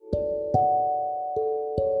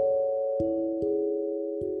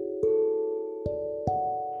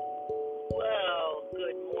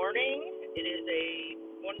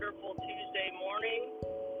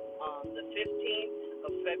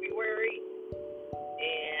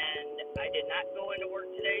not going to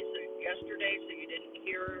work yesterday, so you didn't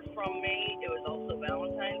hear from me. It was also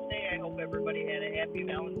Valentine's Day. I hope everybody had a happy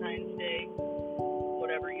Valentine's Day,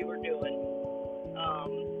 whatever you were doing.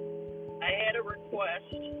 I had a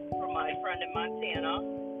request from my friend in Montana,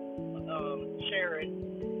 Sharon,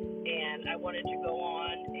 and I wanted to go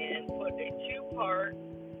on and put a two-part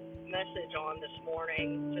message on this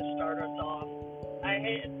morning to start us off. I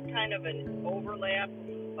had kind of an overlap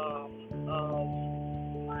of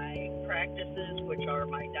my practices, which are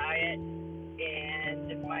my diet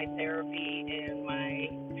and my therapy and my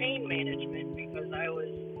pain management, because I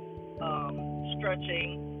was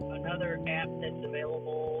stretching another app that's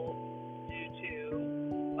available due to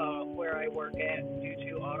where I work at, due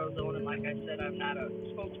to AutoZone. And like I said, I'm not a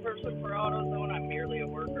spokesperson for AutoZone. I'm merely a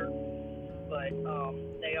worker. But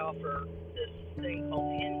they offer this thing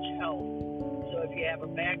called Hinge Health. So if you have a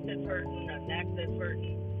back that's hurting, a neck that's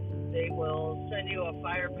hurting, they will send you a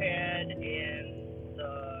fire pad and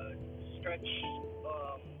the stretch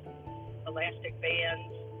elastic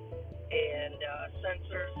bands and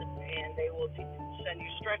sensors, and they will send you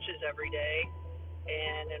stretches every day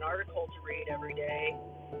and an article to read every day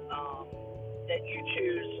that you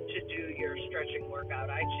choose to do your stretching workout.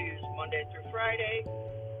 I choose Monday through Friday.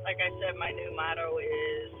 Like I said, my new motto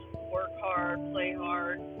is work hard, play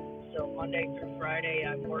hard. So Monday through Friday,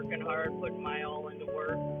 I'm working hard, putting my all into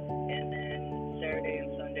work. And then Saturday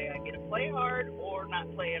and Sunday, I get to play hard or not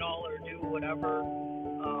play at all, or do whatever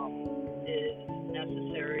is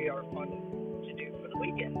necessary or fun to do for the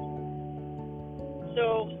weekend.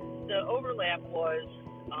 So the overlap was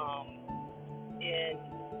in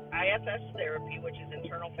IFS therapy, which is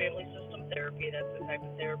internal family system therapy. That's the type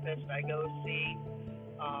of therapist I go see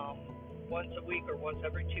once a week or once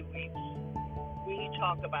every 2 weeks. We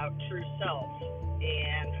talk about true self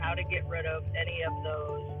and how to get rid of any of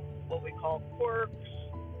those, what we call quirks,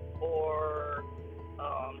 or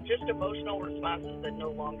just emotional responses that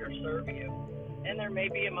no longer serve you. And there may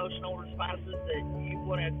be emotional responses that you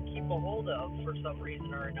want to keep a hold of for some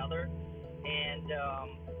reason or another, and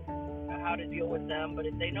how to deal with them. But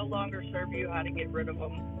if they no longer serve you, how to get rid of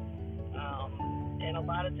them. And a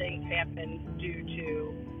lot of things happen due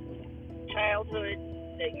to childhood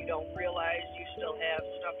that you don't realize you still have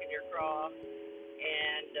stuck in your craw,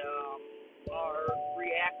 and are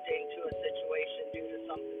reacting to a situation due to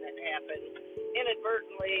something that happened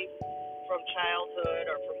inadvertently from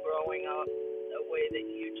childhood or from growing up, the way that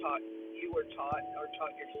you were taught or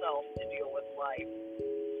taught yourself to deal with life.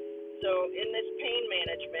 So in this pain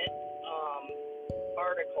management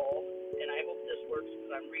article, and I hope this works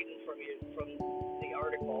because I'm reading from the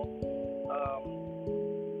article,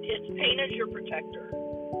 it's pain is your protector.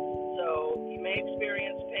 So you may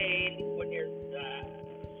experience pain when you're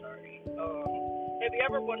have you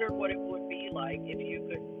ever wondered what it would be like if you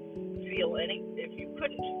couldn't feel any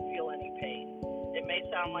pain? It may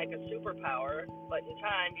sound like a superpower, but in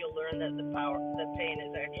time you'll learn that the pain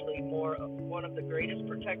is actually one of the greatest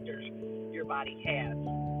protectors your body has.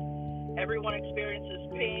 Everyone experiences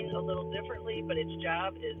pain a little differently, but its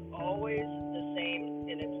job is always the same,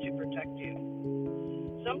 and it's to protect you.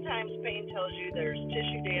 Sometimes pain tells you there's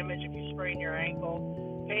tissue damage if you sprain your ankle.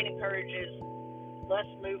 Pain encourages less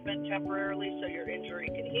movement temporarily so your injury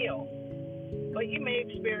can heal. But you may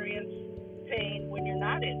experience pain when you're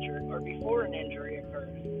not injured or before an injury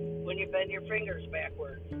occurs, when you bend your fingers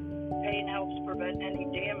backwards. Pain helps prevent any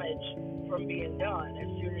damage from being done. As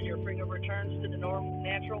soon as your finger returns to the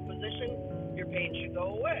natural position, your pain should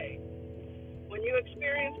go away. When you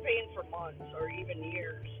experience pain for months or even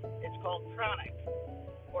years, it's called chronic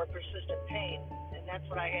or persistent pain, and that's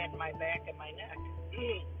what I had in my back and my neck.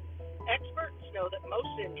 Experts know that most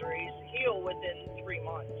injuries heal within 3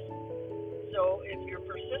 months. So if you're in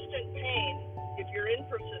persistent pain,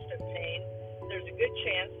 there's a good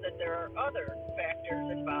chance that there are other factors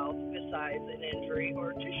involved besides an injury or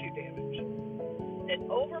tissue damage. An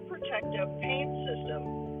overprotective pain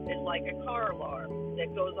system is like a car alarm that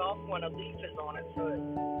goes off when a leaf is on its hood.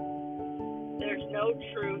 There's no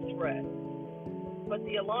true threat, but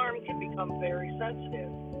the alarm can become very sensitive.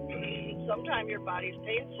 Sometimes your body's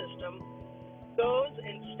pain system goes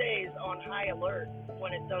and stays on high alert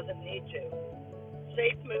when it doesn't need to.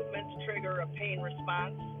 Safe movements trigger a pain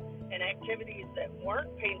response, and activities that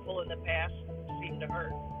weren't painful in the past seem to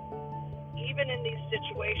hurt. Even in these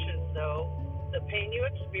situations, though, the pain you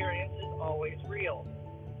experience is always real.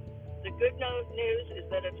 The good news is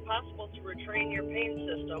that it's possible to retrain your pain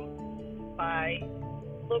system by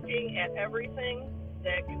looking at everything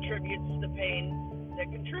that contributes to pain,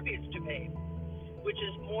 which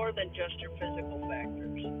is more than just your physical factors.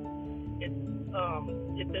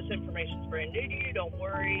 If this information is brand new to you, don't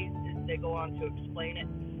worry. they go on to explain it.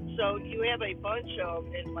 So you have a bunch of,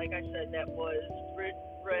 and like I said, that was read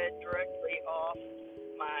directly off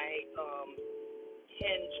my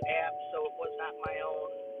Hinge app, so it was not my own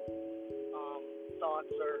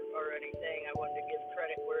thoughts or anything. I wanted to give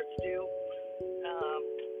credit where it's due. Um,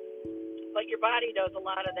 but your body does a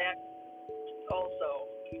lot of that also.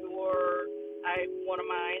 One of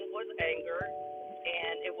mine was anger,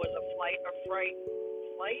 and it was a flight or fright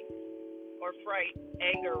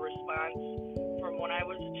anger response from when I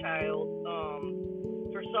was a child.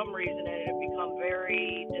 For some reason, it had become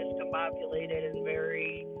very discombobulated and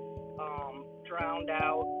very drowned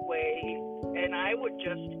out way, and I would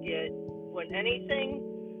just get, when anything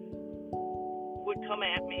would come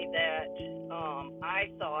at me that I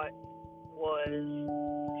thought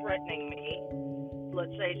was threatening me.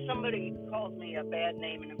 Let's say somebody calls me a bad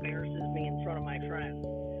name and embarrasses me in front of my friends.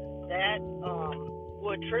 That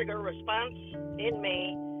would trigger a response in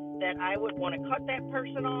me that I would want to cut that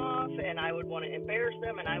person off, and I would want to embarrass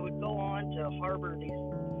them, and I would go on to harbor these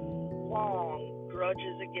long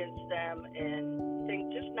grudges against them and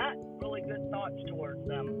think just not really good thoughts towards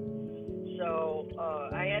them. So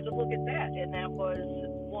I had to look at that, and that was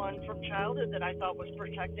one from childhood that I thought was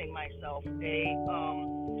protecting myself, an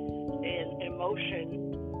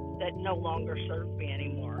emotion that no longer served me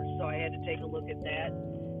anymore. So I had to take a look at that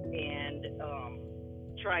and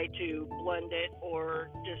try to blend it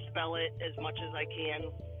or dispel it as much as I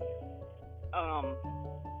can.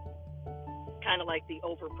 Kind of like the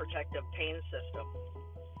overprotective pain system.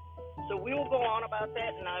 So we will go on about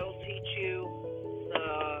that, and I will teach you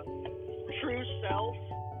the true self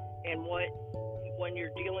and when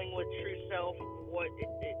you're dealing with true self, what it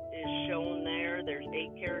is shown there. There's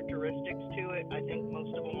 8 characteristics to it. I think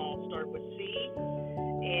most of them all start with C.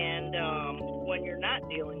 And when you're not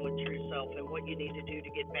dealing with true self and what you need to do to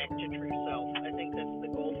get back to true self, I think that's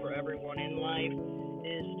the goal for everyone in life,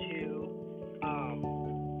 is to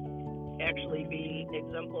actually be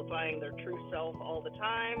exemplifying their true self all the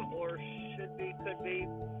time, or could be,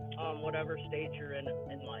 whatever stage you're in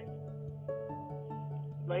life.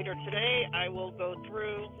 Later today, I will go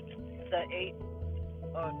through the 8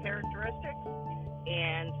 characteristics,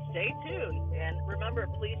 and stay tuned. And remember,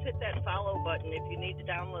 please hit that follow button if you need to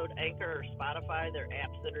download Anchor or Spotify. They're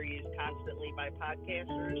apps that are used constantly by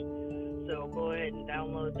podcasters. So go ahead and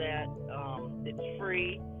download that. It's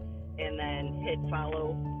free. And then hit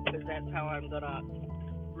follow, because that's how I'm going to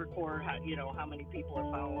record how many people are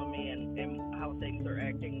following me and how things are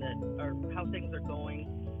acting, or how things are going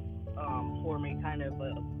for me, kind of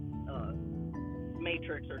a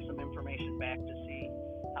matrix or some information back to see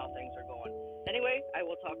how things are going. Anyway, I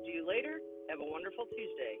will talk to you later. Have a wonderful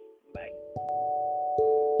Tuesday. Bye.